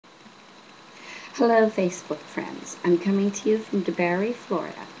Hello, Facebook friends. I'm coming to you from DeBary,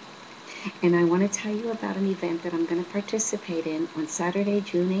 Florida, and I want to tell you about an event that I'm going to participate in on Saturday,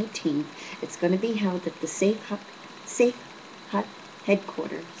 June 18th. It's going to be held at the Safe Hut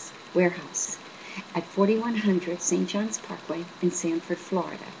Headquarters Warehouse at 4100 St. John's Parkway in Sanford,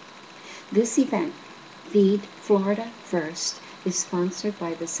 Florida. This event, Feed Florida First, is sponsored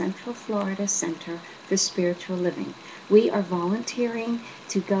by the Central Florida Center for Spiritual Living. We are volunteering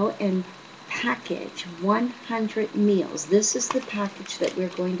to go and package 100 meals. This is the package that we're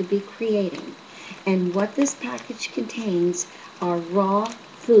going to be creating. And what this package contains are raw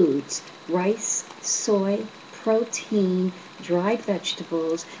foods, rice, soy, protein, dried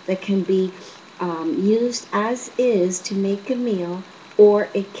vegetables that can be used as is to make a meal, or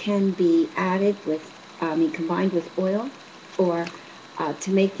it can be added with, combined with oil, or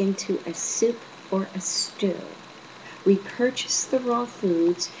to make into a soup or a stew. We purchase the raw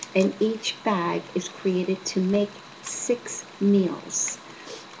foods, and each bag is created to make 6 meals.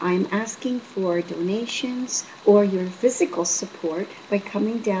 I'm asking for donations or your physical support by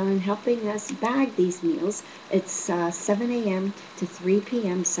coming down and helping us bag these meals. It's 7 a.m. to 3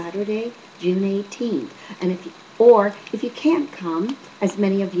 p.m. Saturday, June 18th. And if you can't come, as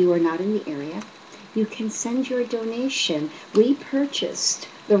many of you are not in the area, you can send your donation. We purchased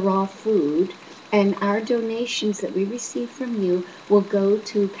the raw food, and our donations that we receive from you will go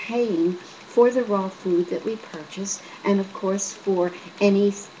to paying for the raw food that we purchased, and of course for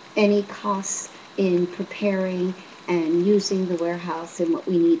any costs in preparing and using the warehouse and what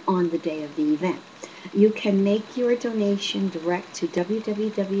we need on the day of the event. You can make your donation direct to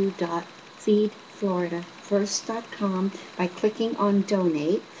www.feedfloridafirst.com by clicking on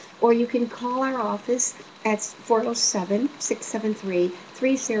donate, or you can call our office at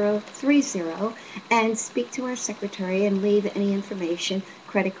 407-673-3030 and speak to our secretary and leave any information,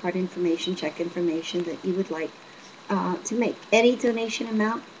 credit card information, check information that you would like to make. Any donation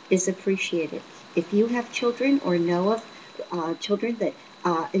amount is appreciated. If you have children or know of children that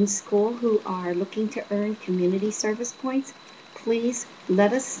in school who are looking to earn community service points, please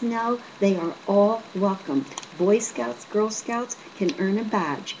let us know. They are all welcome. Boy Scouts, Girl Scouts can earn a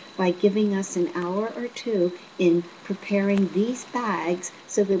badge by giving us an hour or two in preparing these bags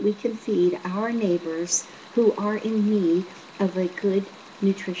so that we can feed our neighbors who are in need of a good,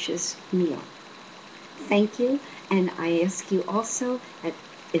 nutritious meal. Thank you, and I ask you also that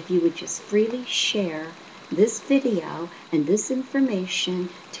if you would just freely share this video and this information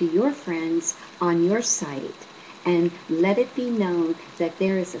to your friends on your site, and let it be known that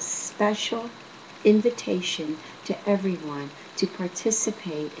there is a special invitation to everyone to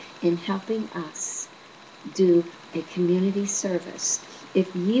participate in helping us do a community service.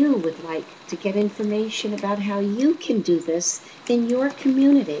 If you would like to get information about how you can do this in your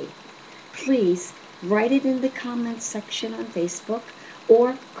community, please write it in the comments section on Facebook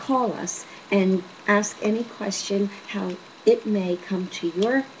or call us and ask any question how it may come to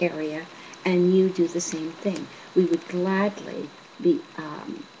your area and you do the same thing. We would gladly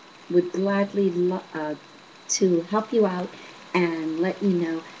to help you out and let you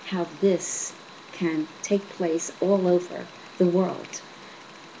know how this can take place all over the world.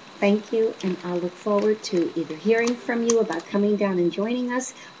 Thank you, and I'll look forward to either hearing from you about coming down and joining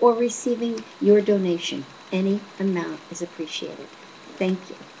us or receiving your donation. Any amount is appreciated.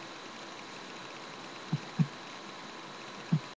 Thank you.